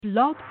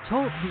Blog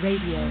Talk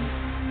Radio.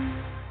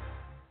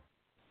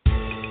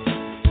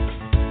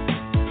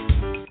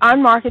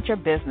 Unmarket Your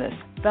Business,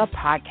 the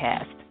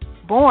podcast.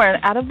 Born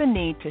out of the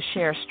need to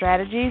share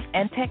strategies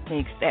and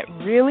techniques that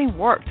really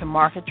work to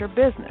market your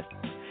business.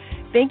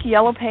 Think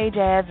Yellow Page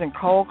ads and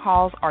cold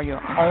calls are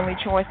your only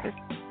choices?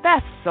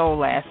 That's so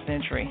last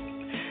century.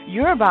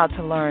 You're about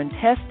to learn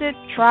tested,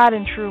 tried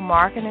and true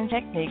marketing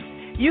techniques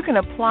you can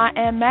apply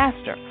and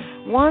master,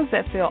 ones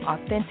that feel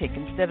authentic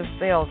instead of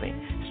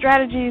salesy,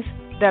 strategies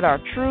that are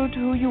true to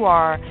who you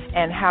are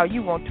and how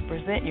you want to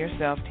present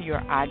yourself to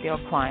your ideal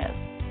clients.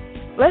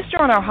 Let's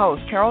join our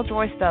host, Carol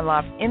Joyce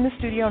Dunlop, in the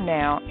studio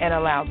now and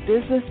allow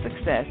business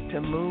success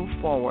to move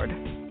forward.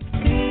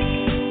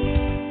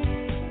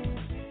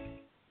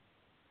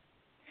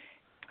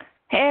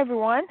 Hey,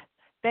 everyone.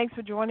 Thanks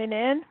for joining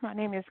in. My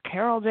name is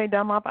Carol J.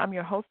 Dunlop. I'm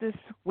your hostess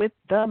with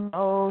the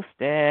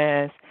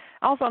mostest,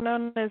 also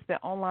known as the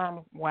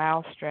online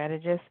WOW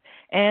strategist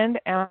and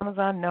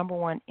Amazon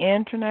 #1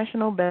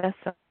 international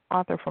bestseller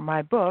author for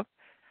my book,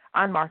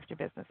 Unmarket Your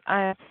Business.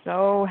 I am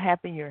so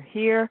happy you're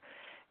here.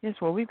 Yes,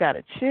 well, we've got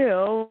a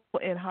chill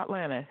in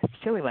Hotlanta. It's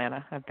chilly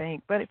Atlanta, I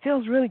think, but it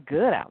feels really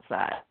good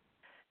outside,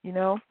 you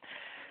know.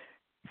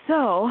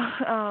 So,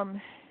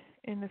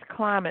 in this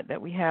climate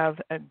that we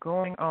have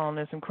going on,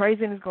 there's some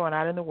craziness going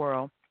on in the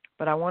world,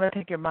 but I want to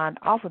take your mind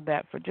off of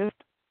that for just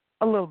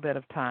a little bit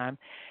of time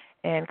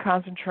and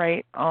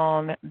concentrate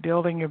on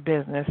building your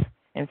business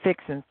and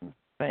fixing some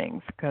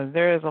things, because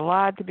there is a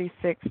lot to be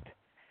fixed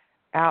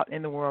out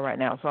in the world right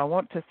now. So I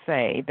want to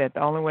say that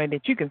the only way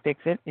that you can fix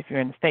it, if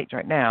you're in the States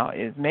right now,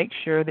 is make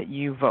sure that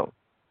you vote.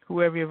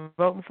 Whoever you're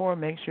voting for,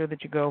 make sure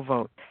that you go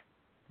vote.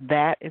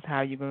 That is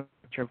how you're going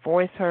to get your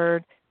voice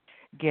heard,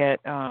 get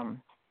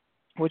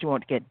what you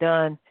want to get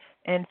done,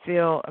 and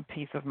feel a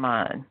peace of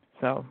mind.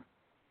 So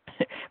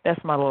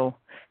that's my little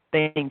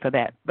thing for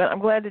that. But I'm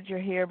glad that you're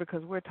here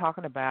because we're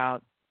talking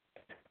about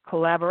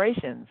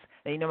collaborations.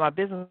 And, you know, my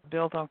business is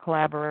built on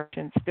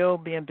collaboration, still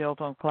being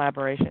built on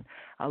collaboration.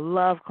 I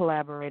love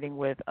collaborating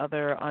with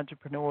other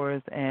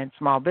entrepreneurs and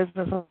small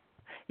businesses,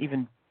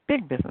 even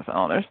big business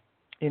owners,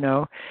 you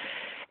know,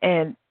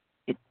 and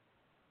it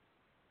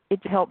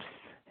helps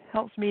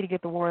me to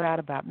get the word out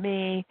about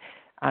me.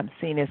 I'm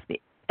seen as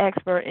the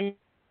expert, and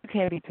you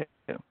can be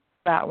too,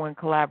 about when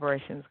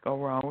collaborations go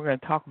wrong. We're going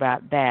to talk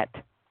about that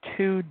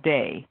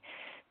today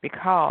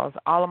because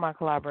all of my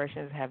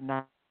collaborations have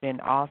not been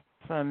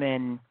awesome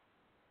and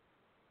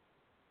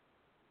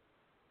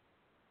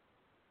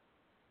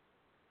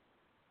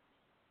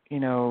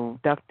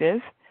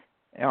productive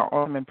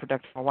or been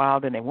productive for a while,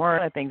 then they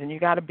weren't, and things. And you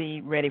got to be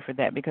ready for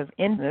that because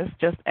in this,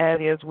 just as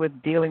it is with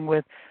dealing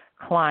with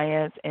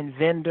clients and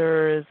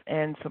vendors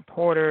and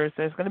supporters,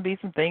 there's going to be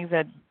some things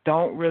that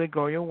don't really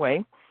go your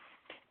way,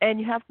 and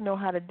you have to know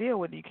how to deal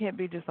with it. You can't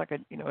be just like a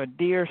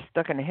deer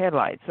stuck in the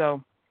headlights.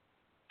 So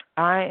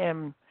I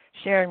am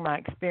sharing my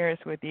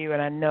experience with you,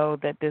 and I know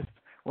that this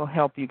will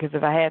help you because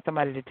if I had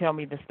somebody to tell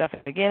me this stuff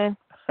at the beginning,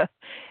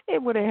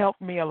 it would have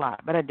helped me a lot,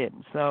 but I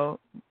didn't. So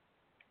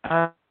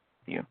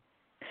you.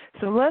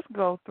 So let's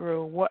go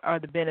through what are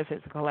the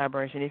benefits of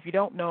collaboration. If you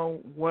don't know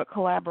what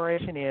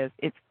collaboration is,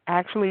 it's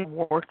actually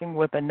working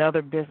with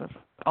another business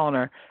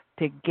owner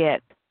to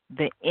get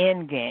the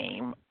end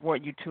game,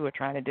 what you two are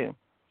trying to do.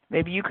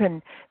 Maybe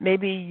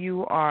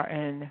you are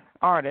an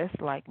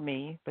artist like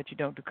me, but you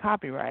don't do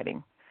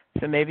copywriting.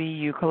 So maybe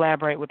you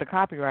collaborate with a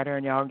copywriter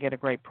and y'all get a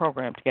great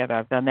program together.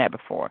 I've done that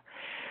before.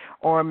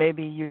 Or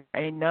maybe you're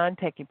a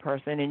non-techie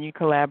person and you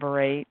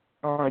collaborate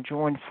or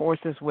join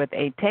forces with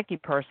a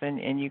techie person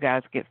and you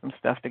guys get some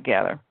stuff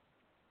together.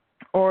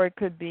 Or it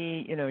could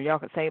be, y'all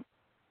could say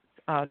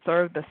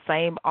serve the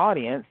same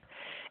audience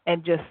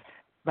and just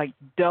like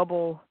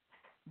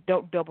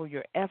don't double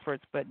your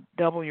efforts, but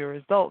double your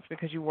results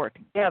because you work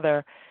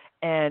together.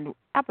 And what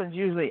happens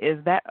usually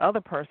is that other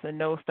person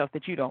knows stuff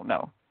that you don't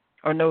know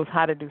or knows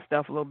how to do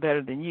stuff a little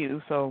better than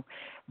you. So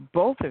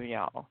both of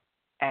y'all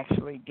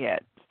actually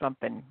get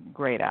something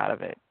great out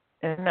of it.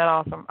 Isn't that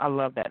awesome? I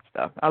love that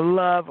stuff. I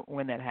love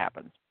when that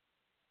happens.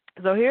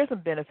 So here's some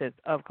benefits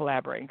of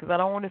collaborating because I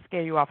don't want to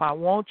scare you off. I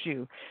want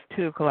you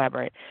to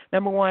collaborate.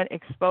 Number one,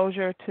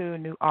 exposure to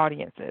new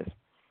audiences.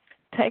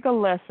 Take a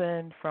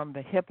lesson from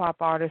the hip-hop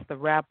artists, the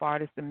rap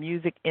artists, the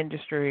music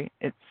industry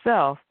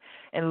itself,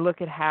 and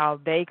look at how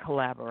they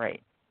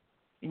collaborate.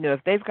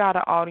 If they've got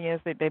an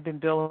audience, they've been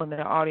building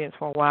their audience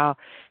for a while,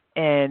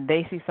 and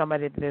they see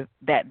somebody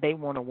that they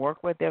want to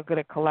work with, they'll get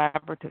a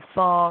collaborative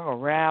song or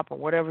rap or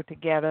whatever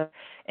together.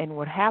 And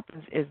what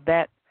happens is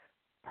that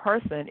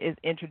person is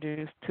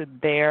introduced to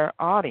their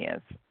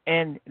audience,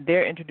 and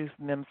they're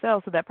introducing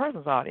themselves to that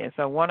person's audience.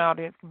 So one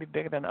audience can be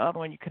bigger than the other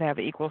one. You could have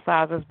equal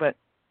sizes, but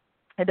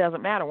it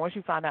doesn't matter. Once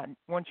you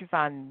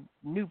find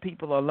new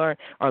people or learn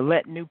or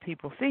let new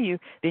people see you,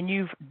 then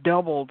you've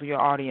doubled your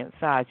audience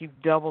size.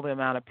 You've doubled the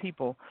amount of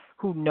people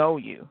who know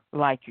you,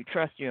 like you,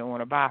 trust you, and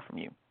want to buy from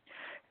you.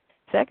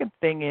 Second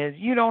thing is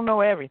you don't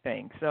know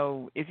everything.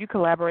 So if you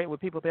collaborate with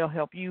people, they'll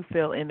help you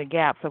fill in the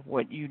gaps of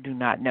what you do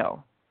not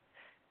know.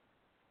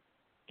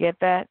 Get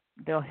that?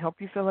 They'll help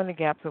you fill in the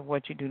gaps of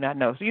what you do not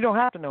know. So you don't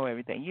have to know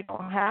everything. You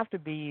don't have to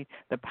be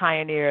the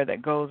pioneer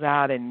that goes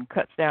out and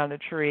cuts down the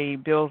tree,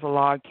 builds a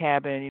log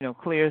cabin,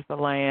 clears the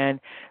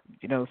land,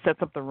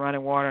 sets up the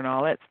running water and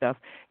all that stuff.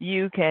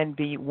 You can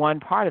be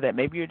one part of that.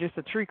 Maybe you're just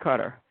a tree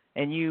cutter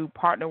and you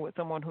partner with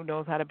someone who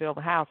knows how to build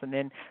a house, and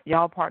then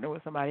y'all partner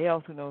with somebody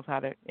else who knows how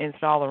to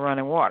install the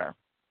running water.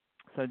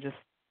 So just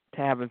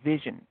to have a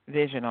vision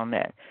on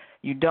that.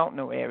 You don't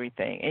know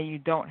everything, and you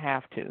don't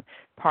have to.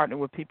 Partner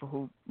with people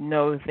who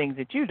know the things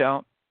that you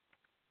don't.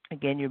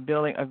 Again, you're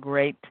building a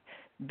great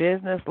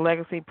business,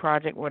 legacy,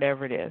 project,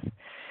 whatever it is.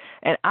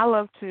 And I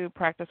love to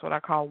practice what I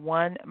call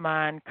one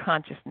mind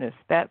consciousness.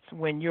 That's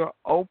when you're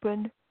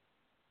open.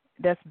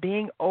 That's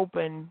being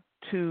open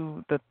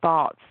to the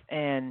thoughts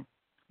and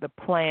the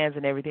plans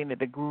and everything that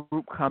the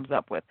group comes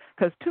up with.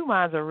 Because two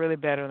minds are really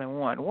better than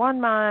one.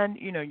 One mind,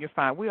 you're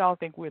fine. We all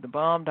think we're the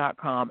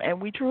bomb.com,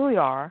 and we truly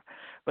are.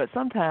 But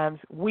sometimes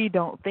we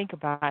don't think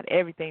about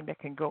everything that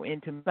can go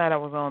into that. I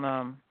was on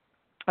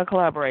a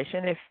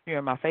collaboration. If you're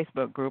in my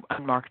Facebook group,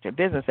 Unmarket Your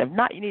Business. If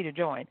not, you need to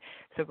join.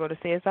 So go to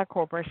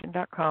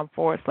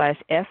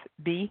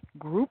CSIcorporation.com/FB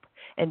group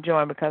and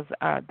join, because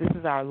this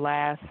is our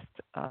last,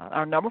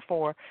 our number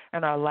 4,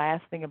 and our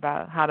last thing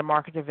about how to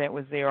market your event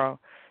with zero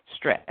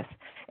stress.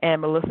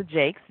 And Melissa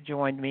Jakes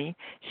joined me.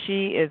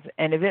 She is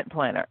an event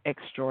planner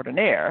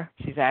extraordinaire.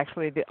 She's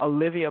actually the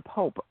Olivia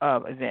Pope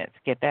of events.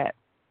 Get that?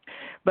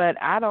 But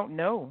I don't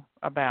know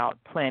about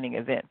planning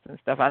events and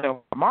stuff. I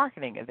know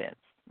marketing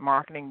events,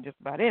 marketing just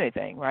about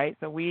anything, right?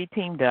 So we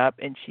teamed up,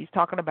 and she's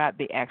talking about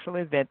the actual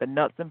event, the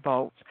nuts and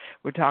bolts.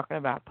 We're talking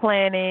about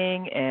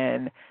planning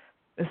and,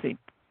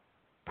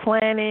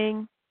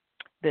 planning,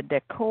 the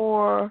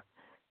decor,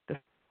 the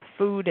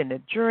food and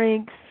the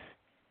drinks,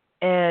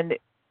 and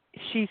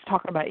she's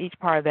talking about each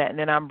part of that, and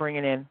then I'm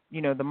bringing in,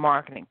 the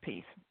marketing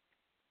piece.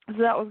 So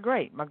that was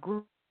great. My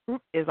group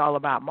is all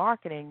about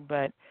marketing,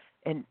 but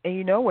and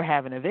we're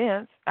having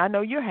events. I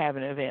know you're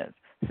having events.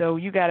 So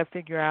you got to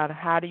figure out,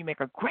 how do you make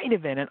a great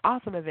event, an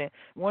awesome event,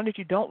 one that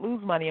you don't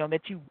lose money on,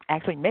 that you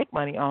actually make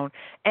money on,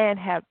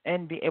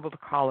 and be able to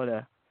call it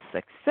a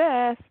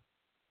success.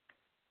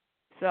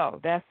 So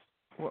that's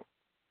what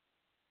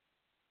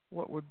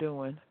we're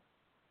doing.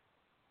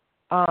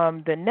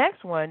 The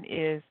next one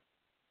is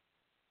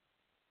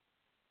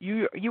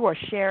you are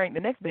sharing. The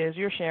next bit is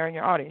you're sharing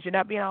your audience. You're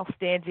not being all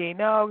stingy.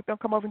 No, don't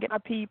come over and get my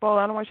people.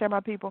 I don't want to share my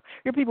people.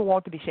 Your people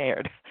want to be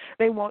shared.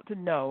 They want to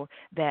know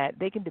that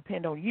they can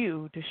depend on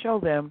you to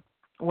show them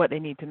what they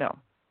need to know.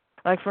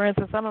 Like, for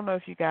instance, I don't know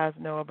if you guys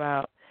know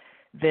about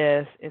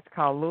this. It's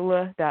called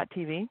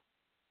Lula.tv,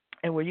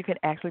 and where you can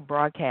actually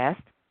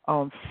broadcast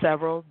on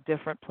several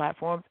different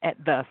platforms at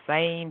the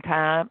same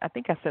time. I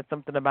think I said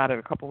something about it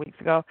a couple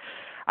weeks ago.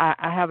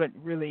 I haven't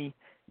really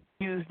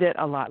used it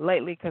a lot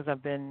lately because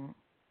I've been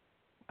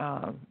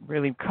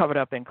really covered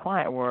up in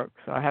client work,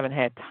 so I haven't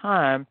had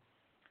time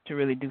to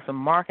really do some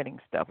marketing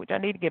stuff, which I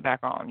need to get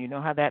back on. You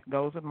know how that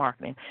goes with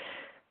marketing.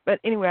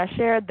 But anyway, I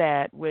shared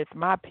that with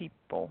my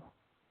people,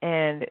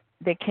 and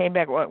they came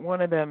back.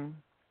 One of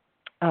them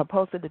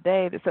posted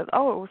today that says,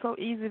 "Oh, it was so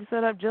easy to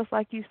set up, just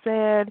like you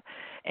said,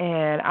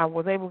 and I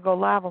was able to go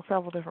live on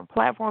several different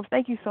platforms.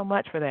 Thank you so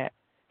much for that."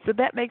 So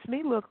that makes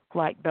me look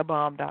like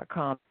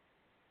thebomb.com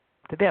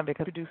to them,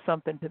 because we do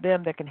something to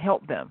them that can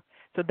help them.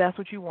 So that's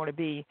what you want to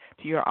be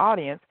to your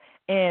audience.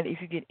 And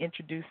if you get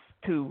introduced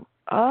to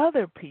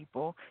other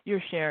people,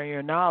 you're sharing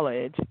your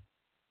knowledge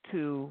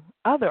to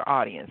other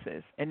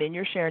audiences. And then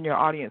you're sharing your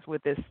audience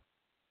with this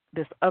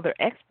other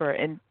expert,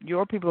 and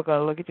your people are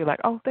going to look at you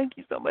like, "Oh, thank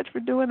you so much for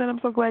doing that.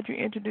 I'm so glad you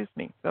introduced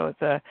me." So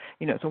it's a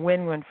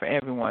win-win for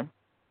everyone.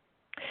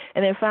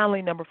 And then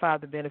finally, number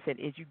 5, the benefit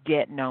is you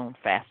get known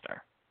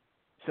faster.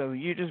 So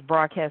you're just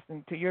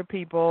broadcasting to your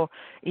people,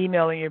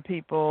 emailing your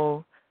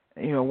people,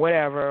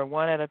 whatever,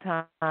 one at a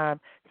time.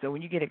 So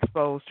when you get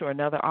exposed to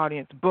another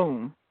audience,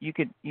 boom, you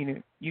could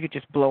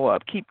just blow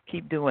up.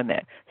 Keep doing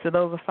that. So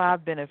those are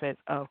 5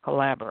 benefits of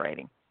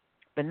collaborating.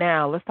 But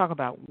now let's talk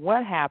about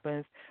what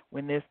happens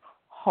when this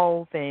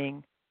whole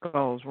thing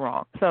goes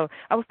wrong. So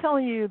I was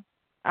telling you,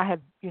 I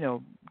have,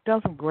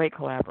 done some great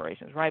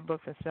collaborations. Write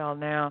Books and Sell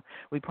Now,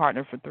 we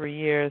partnered for 3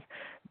 years.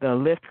 The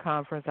Lift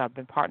Conference, I've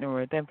been partnering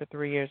with them for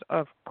 3 years.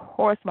 Of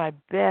course, my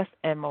best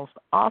and most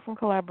awesome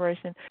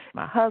collaboration,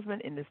 my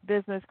husband in this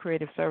business,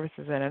 Creative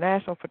Services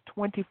International, for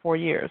 25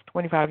 years.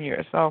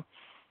 So,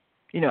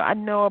 I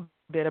know a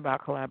bit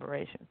about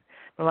collaborations.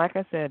 But like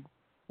I said,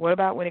 what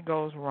about when it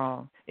goes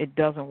wrong? It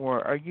doesn't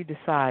work, or you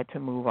decide to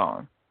move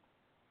on.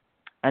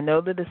 I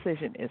know the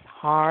decision is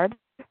hard,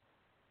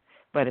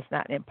 but it's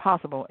not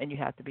impossible, and you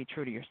have to be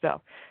true to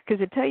yourself. Because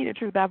to tell you the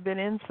truth, I've been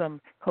in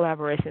some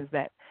collaborations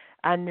that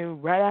I knew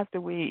right after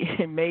we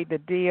made the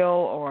deal,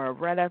 or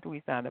right after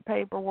we signed the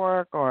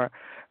paperwork, or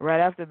right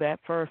after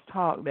that first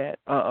talk that,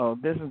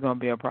 this is going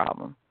to be a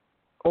problem.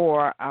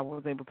 Or I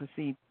was able to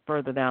see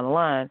further down the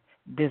line,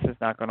 this is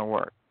not going to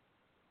work.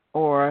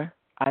 Or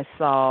I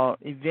saw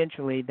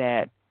eventually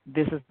that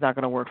this is not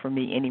going to work for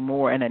me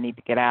anymore, and I need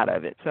to get out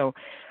of it. So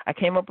I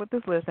came up with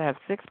this list. I have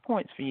 6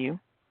 points for you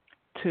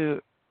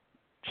to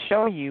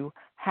show you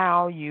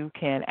how you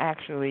can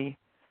actually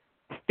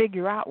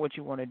figure out what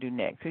you want to do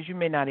next, because you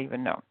may not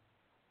even know.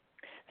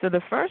 So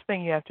the first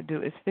thing you have to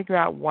do is figure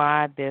out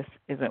why this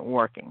isn't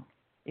working.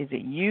 Is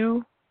it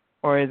you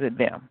or is it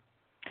them?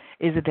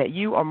 Is it that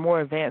you are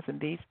more advanced than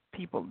these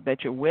people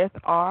that you're with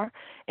are,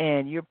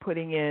 and you're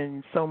putting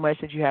in so much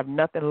that you have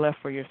nothing left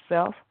for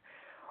yourself?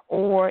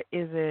 Or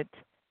is it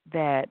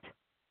that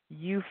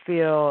you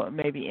feel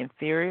maybe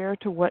inferior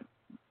to what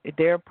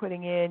they're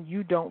putting in?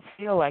 You don't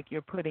feel like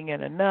you're putting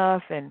in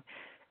enough, and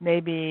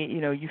maybe,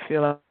 you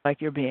feel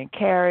like you're being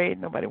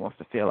carried. Nobody wants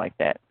to feel like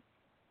that.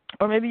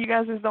 Or maybe you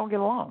guys just don't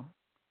get along.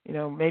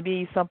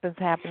 Maybe something's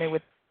happening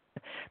with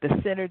the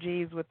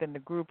synergies within the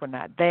group are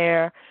not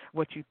there.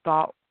 What you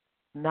thought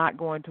not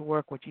going to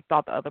work, what you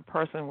thought the other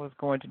person was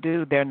going to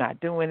do, they're not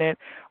doing it,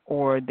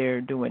 or they're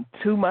doing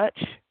too much.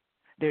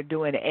 They're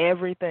doing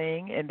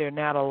everything, and they're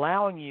not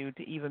allowing you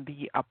to even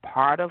be a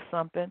part of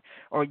something,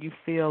 or you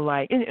feel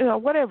like,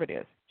 whatever it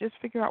is, just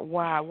figure out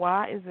why.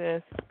 Why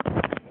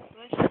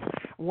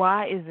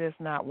is this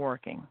not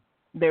working?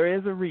 There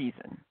is a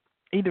reason.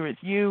 Either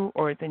it's you,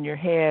 or it's in your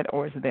head,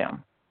 or it's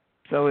them.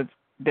 So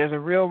there's a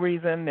real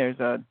reason. There's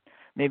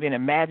maybe an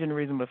imagined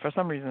reason, but for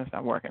some reason it's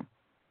not working.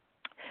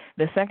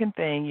 The second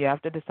thing you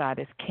have to decide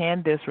is,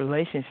 can this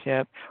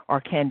relationship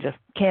or can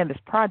this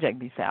project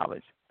be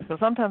salvaged? So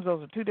sometimes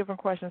those are two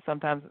different questions.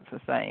 Sometimes it's the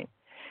same.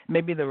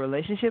 Maybe the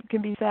relationship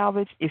can be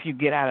salvaged if you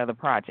get out of the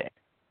project.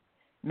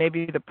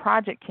 Maybe the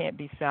project can't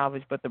be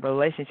salvaged, but the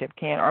relationship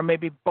can, or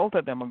maybe both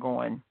of them are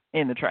going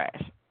in the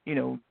trash.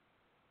 You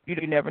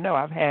never know.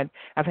 I've had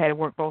it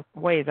work both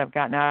ways. I've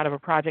gotten out of a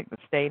project but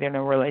stayed in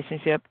a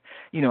relationship,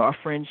 a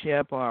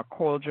friendship or a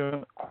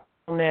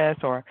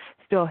cordialness or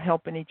still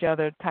helping each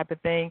other type of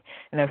thing.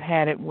 And I've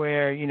had it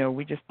where,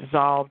 we just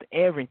dissolved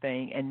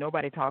everything and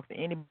nobody talks to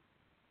anybody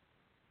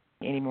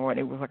anymore, and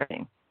it was like a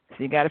thing. So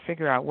you got to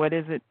figure out, what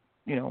is it,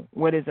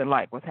 what is it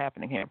like? What's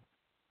happening here?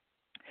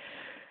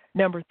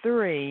 Number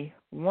 3,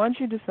 once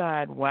you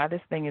decide why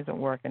this thing isn't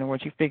working, or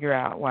once you figure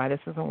out why this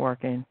isn't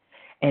working,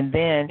 and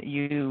then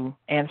you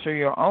answer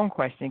your own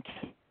question,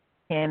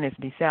 can this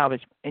be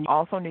salvaged? And you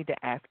also need to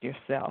ask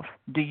yourself,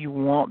 do you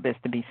want this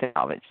to be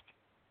salvaged?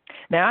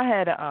 Now, I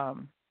had a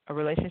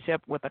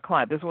relationship with a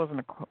client. This wasn't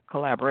a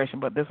collaboration,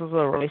 but this was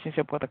a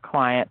relationship with a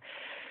client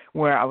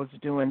where I was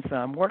doing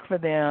some work for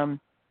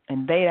them,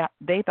 and they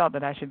thought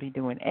that I should be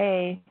doing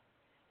A,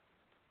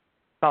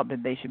 thought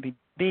that they should be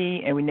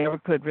B, and we never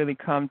could really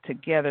come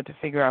together to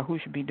figure out who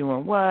should be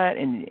doing what,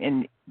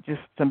 and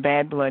just some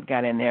bad blood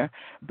got in there.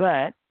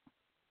 But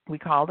we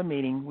called a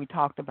meeting, we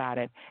talked about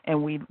it,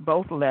 and we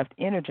both left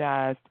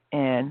energized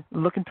and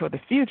looking toward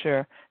the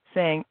future,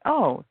 saying,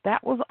 oh,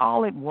 that was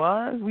all it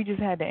was? We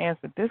just had to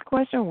answer this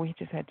question. We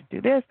just had to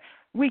do this.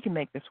 We can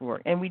make this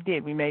work. And we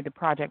did. We made the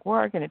project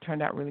work, and it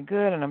turned out really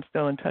good, and I'm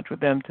still in touch with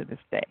them to this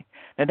day.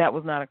 Now, that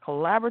was not a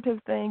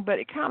collaborative thing, but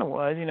it kind of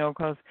was,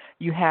 because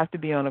you have to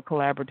be on a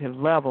collaborative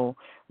level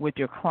with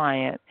your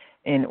client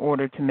in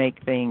order to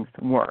make things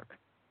work.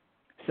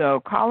 So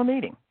call a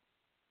meeting.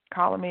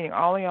 Call a meeting.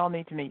 All of y'all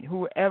need to meet.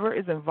 Whoever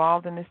is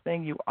involved in this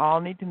thing, you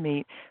all need to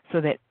meet so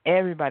that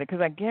everybody,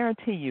 because I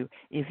guarantee you,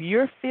 if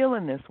you're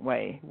feeling this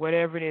way,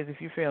 whatever it is,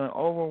 if you're feeling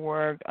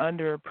overworked,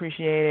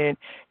 underappreciated,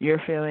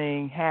 you're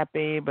feeling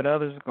happy, but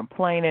others are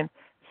complaining,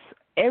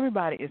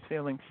 everybody is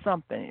feeling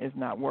something is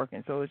not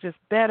working. So it's just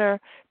better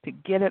to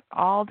get it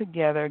all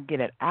together,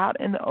 get it out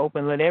in the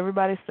open, let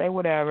everybody say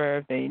whatever.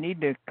 If they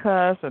need to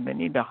cuss or they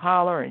need to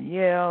holler and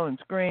yell and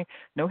scream,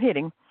 no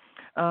hitting.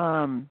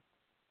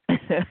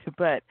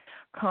 But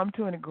come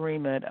to an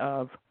agreement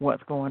of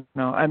what's going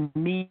on. A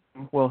meeting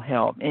will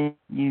help, and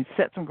you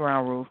set some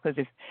ground rules, because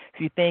if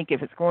you think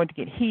if it's going to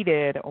get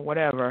heated or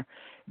whatever,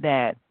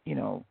 that,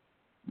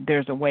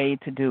 there's a way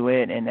to do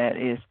it, and that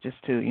is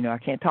just to, I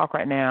can't talk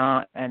right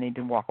now, I need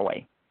to walk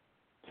away.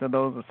 So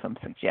those are some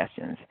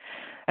suggestions.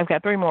 I've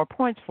got 3 more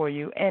points for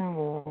you, and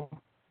we'll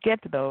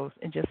get to those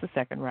in just a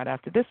second right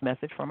after this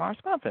message from our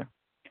sponsor.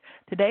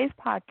 Today's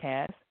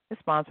podcast is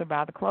sponsored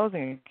by the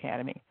Closing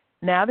Academy.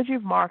 Now that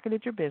you've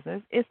marketed your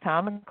business, it's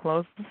time to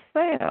close the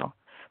sale.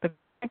 The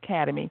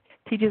Academy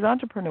teaches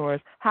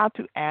entrepreneurs how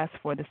to ask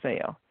for the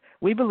sale.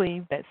 We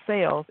believe that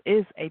sales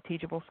is a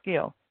teachable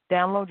skill.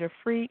 Download your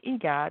free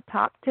e-guide,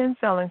 Top 10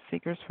 Selling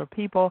Secrets for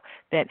People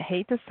That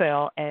Hate to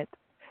Sell, at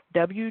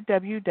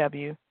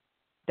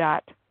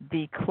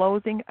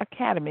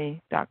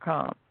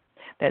www.theclosingacademy.com.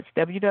 That's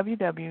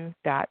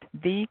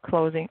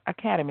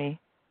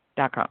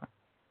www.theclosingacademy.com.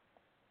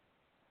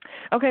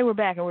 Okay, we're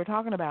back, and we're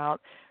talking about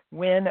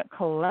when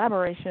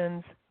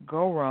collaborations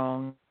go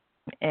wrong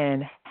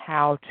and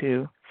how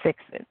to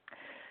fix it.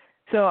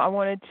 So I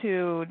wanted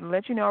to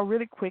let you know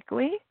really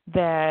quickly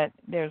that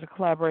there's a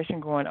collaboration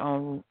going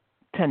on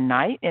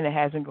tonight, and it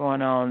has been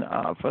going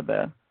on for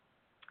the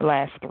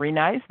last 3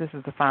 nights. This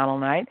is the final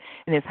night,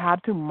 and it's how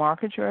to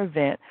market your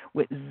event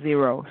with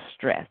zero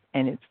stress,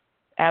 and it's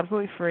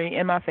absolutely free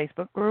in my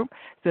Facebook group.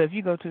 So if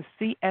you go to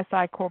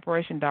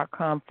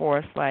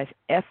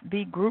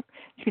csicorporation.com/FB group,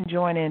 you can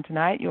join in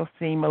tonight. You'll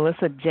see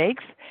Melissa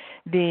Jakes,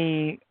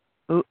 the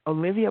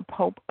Olivia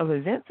Pope of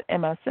Events,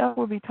 and myself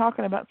will be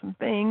talking about some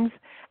things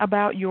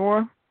about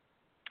your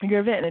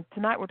event. And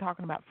tonight we're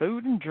talking about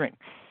food and drinks.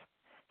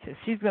 So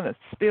she's going to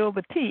spill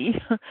the tea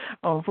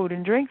on food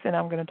and drinks, and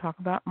I'm going to talk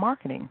about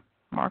marketing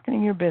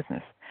your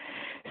business.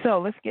 So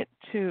let's get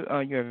to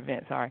your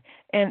event,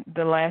 and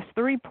the last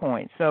 3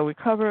 points. So we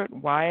covered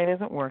why it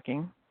isn't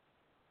working.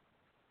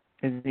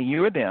 Is it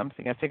you or them? So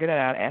you got to figure that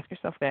out. Ask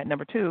yourself that.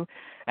 Number 2,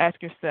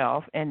 ask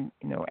yourself and,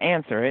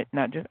 answer it,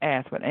 not just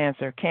ask, but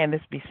answer, can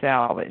this be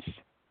salvaged?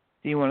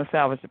 Do you want to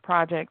salvage the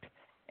project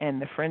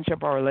and the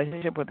friendship or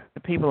relationship with the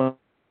people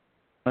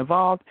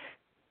involved,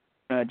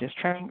 just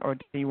training, or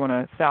do you want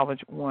to salvage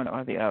one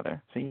or the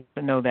other? So you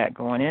have to know that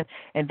going in.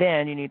 And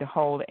then you need to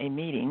hold a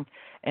meeting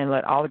and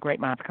let all the great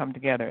minds come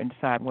together and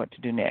decide what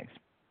to do next.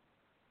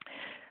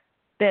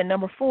 Then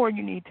number 4,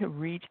 you need to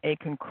reach a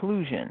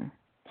conclusion.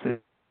 So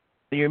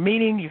your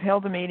meeting, you've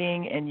held the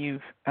meeting,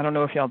 and I don't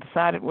know if y'all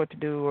decided what to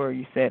do, or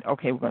you said,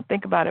 okay, we're going to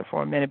think about it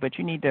for a minute, but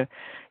you need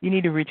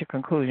to reach a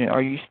conclusion.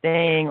 Are you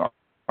staying, or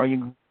are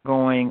you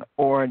going,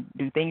 or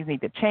do things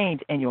need to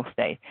change and you'll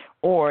stay?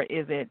 Or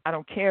is it, I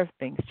don't care if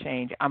things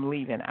change, I'm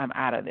leaving, I'm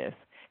out of this?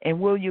 And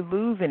will you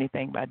lose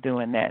anything by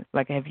doing that?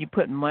 Like, have you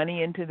put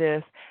money into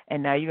this,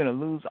 and now you're going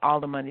to lose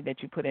all the money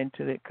that you put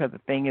into it because the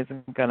thing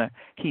isn't going to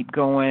keep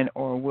going,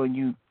 or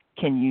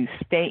can you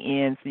stay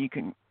in so you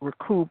can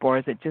recoup, or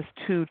is it just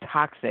too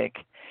toxic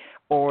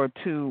or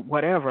too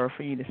whatever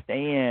for you to stay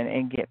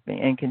in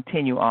and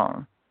continue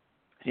on?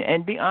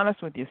 And be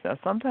honest with yourself.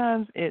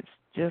 Sometimes it's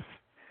just,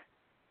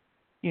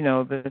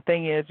 the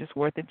thing is just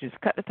worth it. Just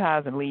cut the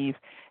ties and leave,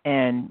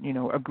 and,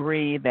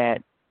 agree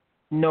that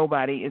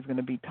nobody is going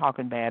to be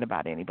talking bad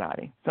about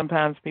anybody.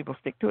 Sometimes people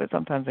stick to it,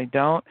 sometimes they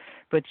don't,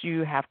 but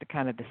you have to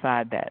kind of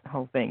decide that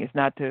whole thing. It's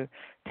not to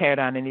tear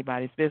down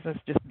anybody's business,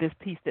 just this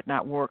piece did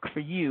not work for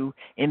you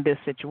in this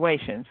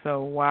situation.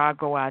 So why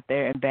go out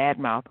there and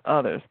badmouth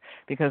others?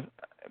 Because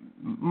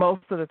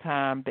most of the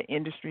time the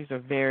industries are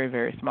very,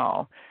 very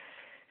small.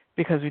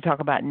 Because we talk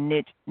about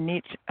niche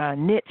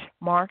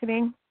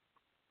marketing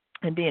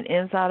and being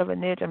inside of a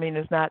niche, I mean,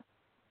 there's not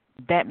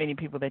that many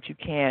people that you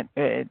can't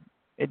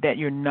that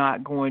you're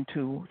not going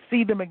to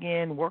see them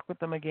again, work with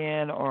them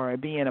again, or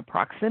be in a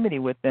proximity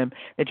with them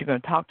that you're going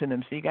to talk to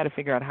them. So you got to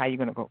figure out how you're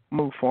going to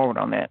move forward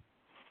on that.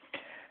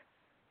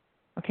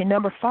 Okay,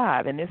 number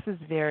 5, and this is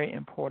very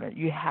important.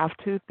 You have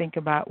to think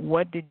about,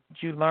 what did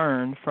you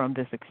learn from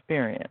this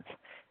experience?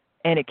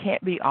 And it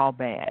can't be all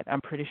bad.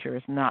 I'm pretty sure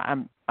it's not.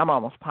 I'm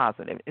almost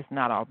positive it's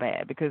not all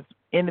bad, because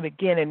in the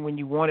beginning, when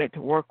you wanted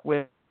to work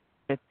with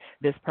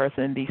this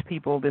person, these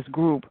people, this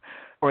group,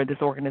 or this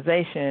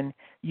organization,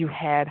 you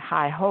had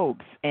high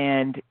hopes,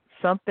 and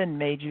something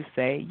made you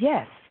say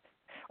yes,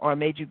 or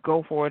made you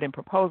go for it and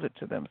propose it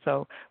to them.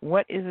 So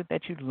what is it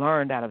that you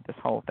learned out of this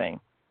whole thing?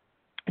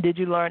 Did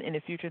you learn in the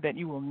future that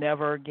you will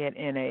never get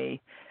in a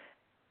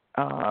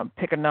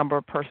pick a number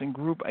person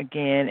group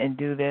again and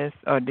do this?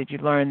 Or did you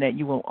learn that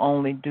you will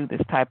only do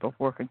this type of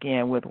work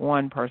again with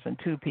one person,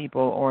 2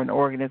 people, or an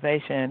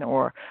organization,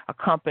 or a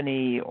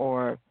company,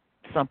 or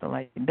something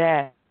like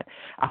that?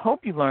 I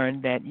hope you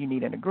learned that you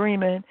need an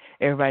agreement.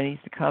 Everybody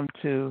needs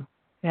to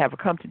have a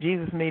come to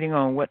Jesus meeting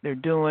on what they're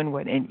doing,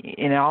 and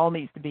it all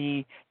needs to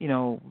be,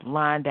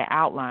 line to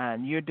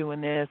outline. You're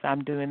doing this,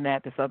 I'm doing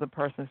that, this other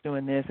person's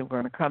doing this, and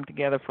we're going to come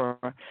together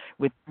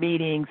with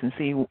meetings and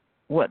see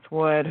what's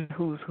what,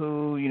 who's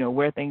who,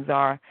 where things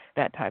are,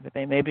 that type of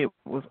thing. Maybe it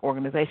was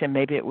organization,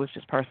 maybe it was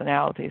just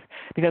personalities,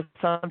 because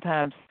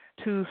sometimes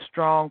 2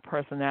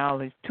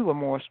 or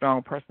more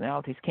strong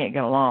personalities can't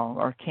get along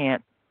or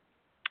can't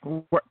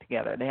work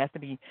together. There has to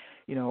be,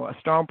 a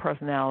strong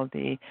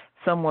personality,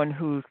 someone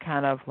who's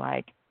kind of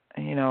like,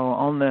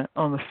 on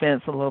the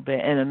fence a little bit,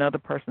 and another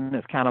person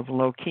that's kind of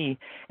low key,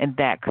 and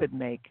that could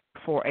make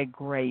for a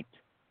great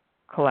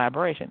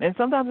collaboration. And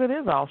sometimes it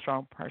is all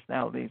strong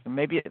personalities, and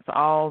maybe it's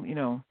all,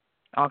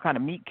 all kind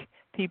of meek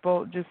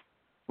people. Just,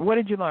 what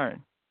did you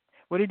learn?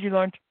 What did you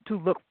learn to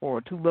look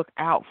for, to look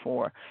out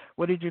for?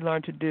 What did you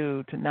learn to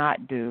do, to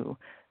not do?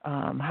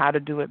 How to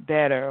do it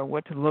better,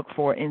 what to look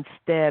for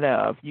instead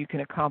of. You can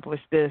accomplish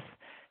this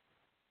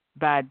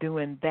by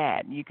doing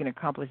that. You can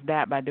accomplish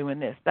that by doing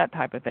this, that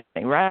type of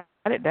thing. Write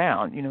it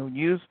down.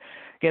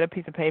 Get a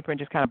piece of paper and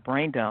just kind of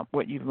brain dump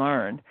what you've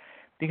learned.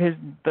 Because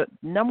the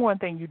number one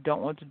thing you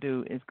don't want to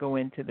do is go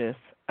into this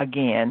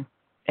again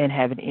and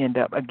have it end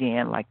up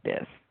again like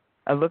this.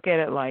 I look at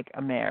it like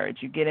a marriage.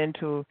 You get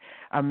into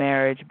a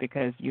marriage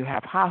because you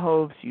have high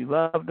hopes, you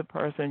love the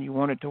person, you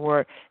want it to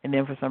work, and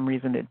then for some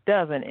reason it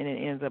doesn't, and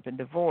it ends up in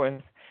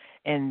divorce.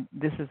 And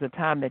this is the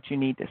time that you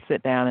need to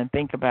sit down and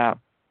think about,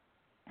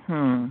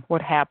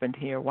 what happened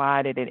here?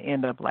 Why did it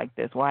end up like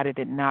this? Why did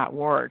it not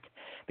work?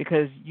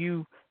 Because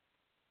you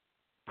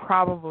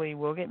probably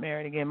will get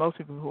married again. Most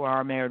people who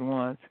are married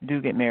once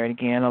do get married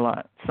again a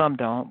lot. Some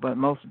don't, but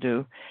most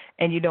do.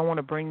 And you don't want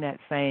to bring that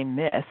same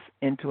mess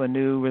into a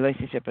new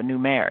relationship, a new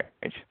marriage.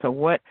 So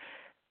what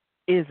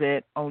is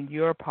it on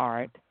your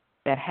part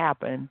that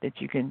happened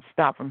that you can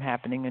stop from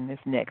happening in this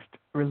next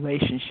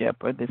relationship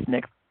or this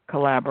next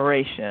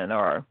collaboration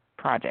or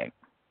project?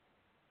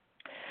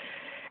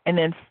 And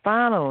then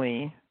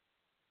finally,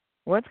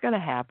 what's going to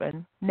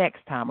happen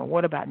next time, or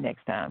what about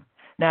next time?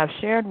 Now,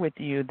 I've shared with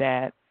you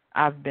that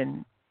I've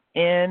been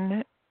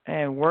in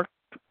and worked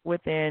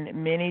within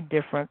many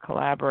different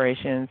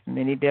collaborations,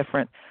 many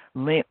different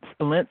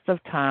lengths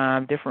of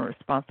time, different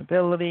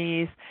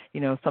responsibilities.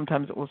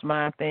 Sometimes it was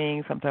my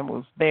thing, sometimes it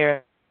was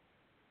theirs.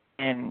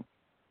 And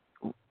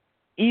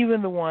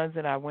even the ones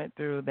that I went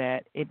through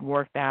that it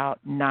worked out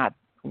not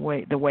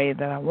the way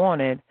that I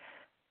wanted,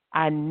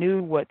 I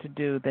knew what to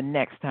do the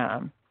next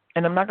time.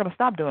 And I'm not going to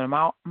stop doing them.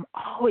 I'm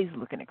always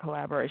looking at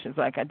collaborations.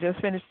 Like I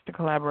just finished a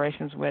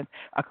collaboration with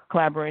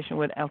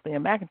Althea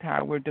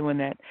McIntyre. We're doing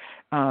that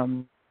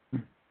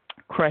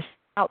Crush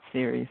Out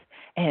series,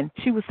 and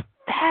she was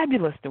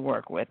fabulous to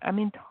work with. I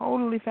mean,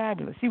 totally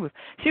fabulous. She was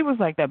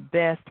like the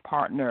best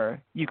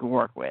partner you could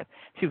work with.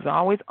 She was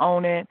always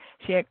on it.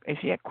 If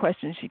she had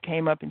questions, she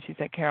came up and she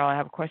said, "Carol, I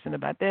have a question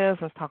about this.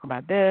 Let's talk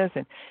about this."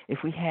 And if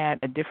we had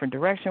a different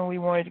direction we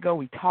wanted to go,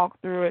 we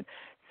talked through it.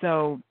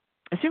 So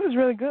she was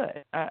really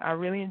good. I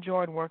really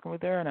enjoyed working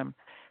with her, and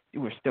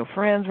we're still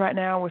friends right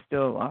now. We're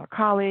still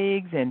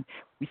colleagues, and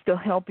we still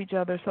help each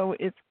other. So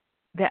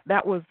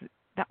that was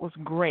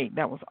great.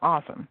 That was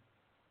awesome.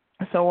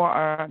 So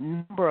are a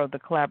number of the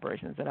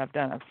collaborations that I've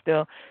done. I'm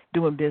still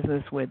doing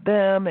business with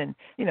them, and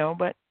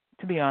but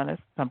to be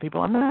honest, some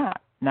people I'm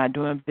not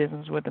doing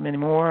business with them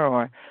anymore,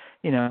 or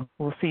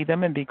we'll see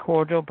them and be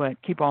cordial,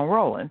 but keep on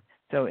rolling.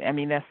 So I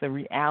mean, that's the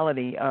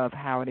reality of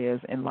how it is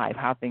in life,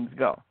 how things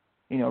go.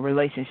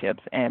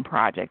 Relationships and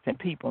projects and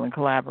people and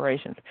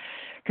collaborations,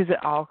 because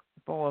it all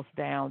boils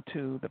down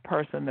to the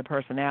person, the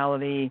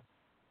personality,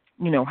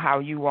 how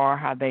you are,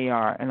 how they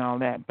are, and all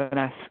that. But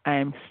I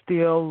am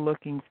still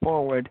looking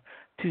forward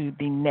to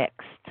the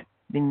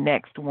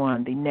next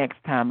one, the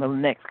next time, the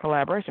next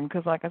collaboration,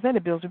 because like I said,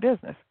 it builds your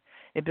business.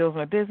 It builds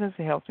my business.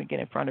 It helps me get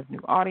in front of new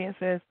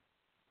audiences.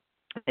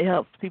 It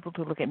helps people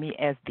to look at me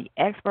as the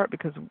expert,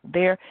 because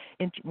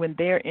when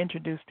they're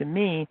introduced to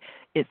me,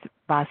 it's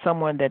by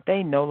someone that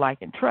they know, like,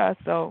 and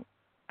trust. So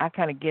I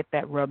kind of get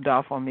that rubbed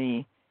off on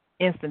me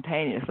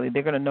instantaneously.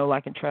 They're going to know,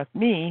 like, and trust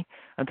me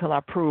until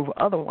I prove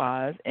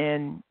otherwise,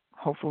 and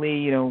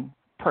hopefully,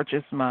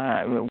 purchase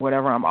my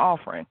whatever I'm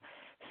offering.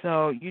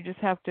 So you just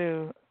have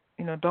to,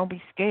 don't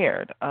be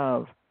scared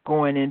of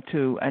going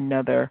into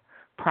another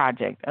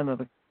project,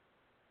 another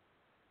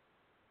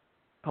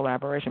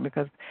collaboration,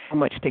 because there's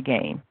much to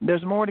gain.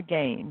 There's more to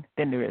gain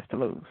than there is to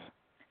lose.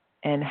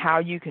 And how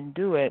you can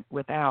do it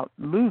without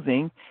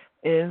losing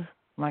is,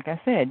 like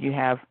I said,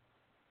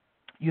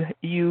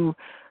 you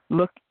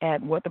look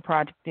at what the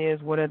project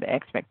is, what are the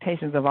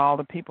expectations of all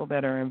the people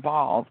that are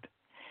involved,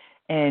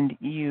 and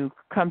you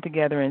come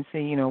together and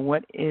see,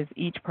 what is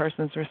each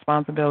person's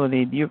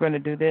responsibility. You're going to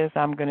do this,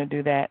 I'm going to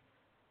do that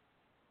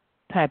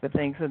type of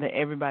thing, so that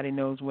everybody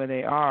knows where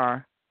they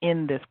are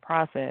in this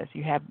process.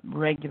 You have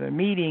regular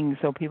meetings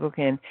so people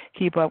can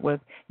keep up with,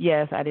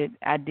 yes, I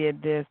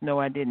did this, no,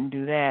 I didn't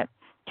do that.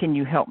 Can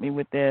you help me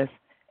with this?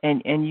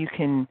 And you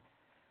can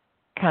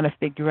kind of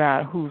figure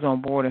out who's on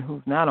board and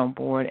who's not on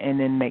board, and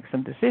then make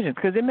some decisions.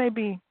 Because it may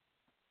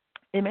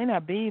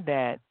not be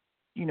that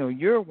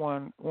you're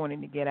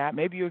wanting to get out.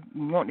 Maybe you're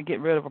wanting to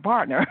get rid of a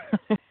partner.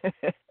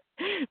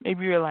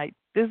 Maybe you're like,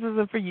 this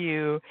isn't for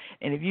you,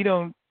 and if you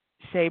don't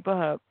shape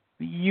up,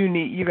 you're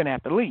going to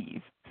have to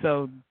leave.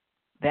 So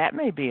that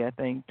may be a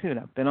thing too.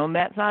 I've been on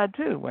that side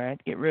too, where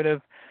I'd get rid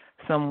of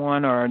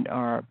someone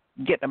or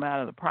get them out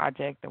of the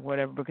project or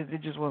whatever, because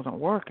it just wasn't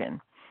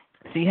working.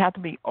 So you have to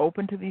be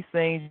open to these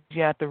things.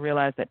 You have to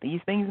realize that these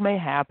things may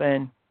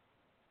happen,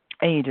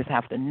 and you just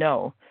have to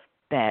know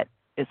that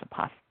it's a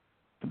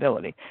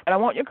possibility. And I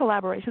want your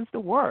collaborations to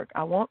work.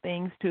 I want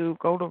things to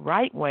go the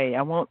right way.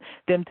 I want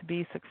them to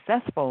be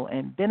successful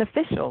and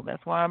beneficial.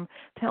 That's why I'm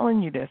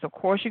telling you this. Of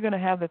course, you're going to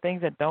have the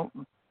things that don't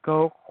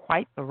go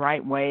quite the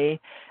right way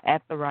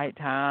at the right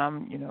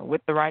time, with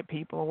the right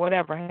people,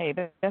 whatever. Hey,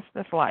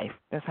 that's life.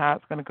 That's how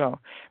it's going to go.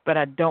 But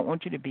I don't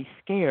want you to be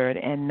scared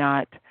and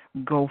not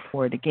go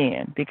for it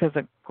again, because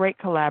a great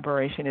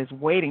collaboration is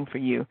waiting for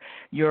you.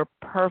 Your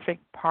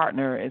perfect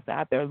partner is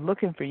out there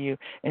looking for you,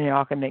 and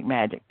y'all can make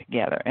magic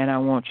together. And I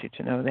want you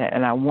to know that,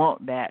 and I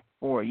want that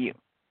for you.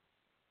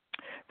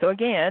 So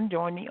again,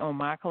 join me on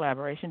my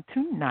collaboration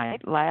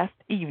tonight, last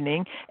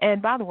evening.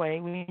 And by the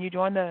way, when you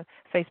join the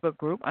Facebook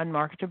group,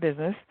 Unmarket Your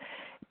Business,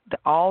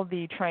 all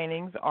the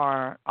trainings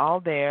are all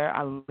there.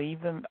 I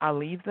leave them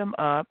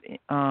up.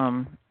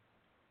 The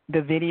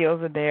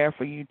videos are there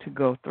for you to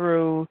go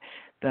through.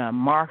 The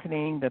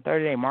marketing, the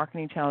 30-day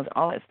marketing challenge,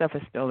 all that stuff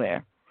is still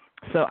there.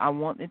 So I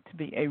want it to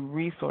be a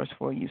resource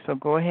for you. So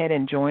go ahead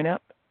and join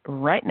up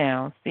right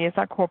now,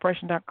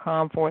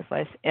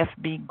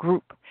 csicorporation.com/FB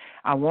group.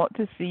 I want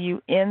to see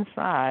you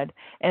inside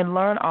and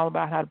learn all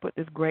about how to put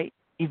this great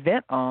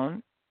event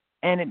on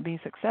and it be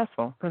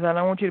successful. Because I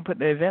don't want you to put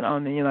the event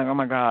on and you're like, oh,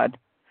 my God,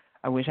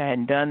 I wish I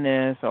hadn't done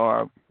this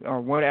or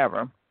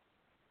whatever.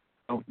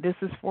 So this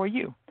is for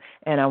you,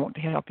 and I want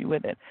to help you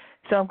with it.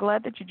 So I'm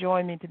glad that you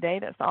joined me today.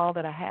 That's all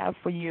that I have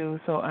for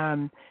you. So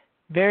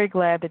very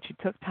glad that you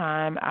took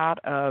time out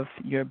of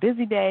your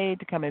busy day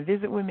to come and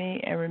visit with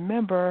me. And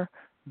remember,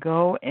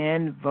 go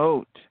and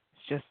vote.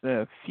 It's just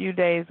a few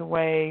days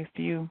away,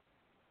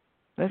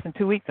 less than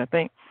 2 weeks, I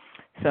think.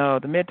 So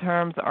the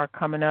midterms are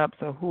coming up.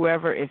 So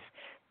if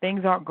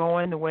things aren't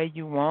going the way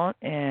you want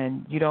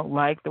and you don't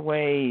like the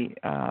way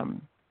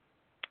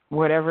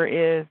whatever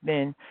is,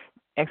 then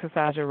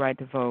exercise your right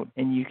to vote,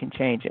 and you can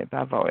change it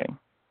by voting.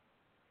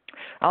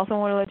 I also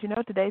want to let you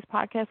know today's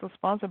podcast was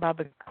sponsored by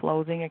the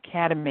Closing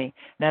Academy.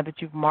 Now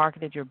that you've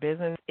marketed your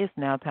business, it's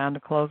now time to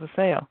close a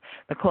sale.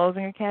 The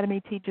Closing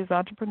Academy teaches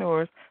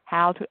entrepreneurs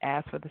how to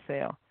ask for the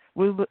sale.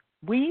 We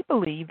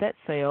believe that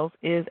sales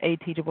is a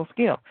teachable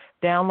skill.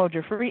 Download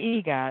your free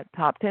e-guide,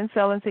 Top 10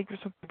 Selling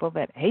Secrets for People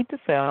That Hate to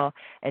Sell,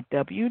 at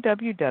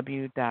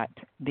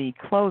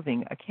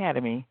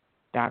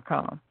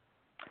www.theclosingacademy.com.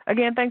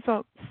 Again, thanks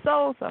so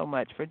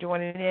much for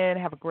joining in.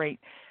 Have a great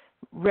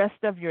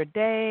rest of your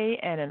day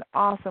and an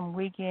awesome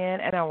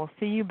weekend, and I will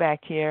see you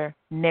back here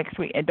next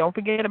week. And don't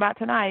forget about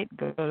tonight.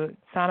 Go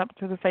sign up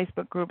to the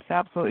Facebook group. It's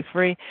absolutely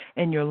free,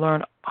 and you'll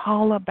learn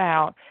all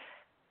about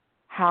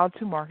how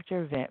to market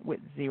your event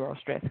with zero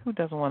stress. Who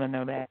doesn't want to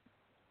know that?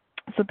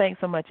 So thanks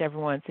so much,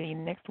 everyone. See you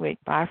next week.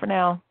 Bye for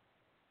now.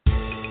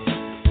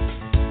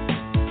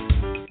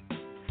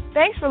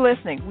 Thanks for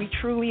listening. We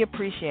truly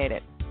appreciate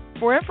it.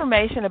 For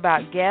information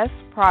about guests,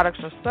 products,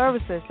 or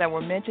services that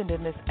were mentioned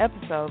in this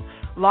episode,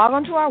 log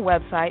on to our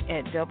website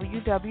at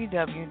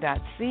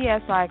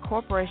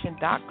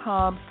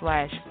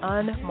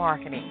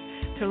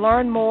www.csicorporation.com/unmarketing. To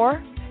learn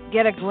more,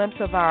 get a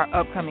glimpse of our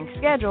upcoming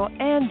schedule,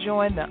 and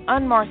join the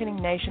unmarketing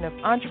nation of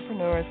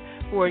entrepreneurs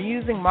who are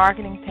using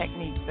marketing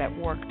techniques that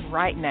work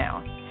right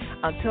now.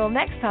 Until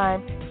next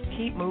time,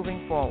 keep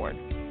moving forward.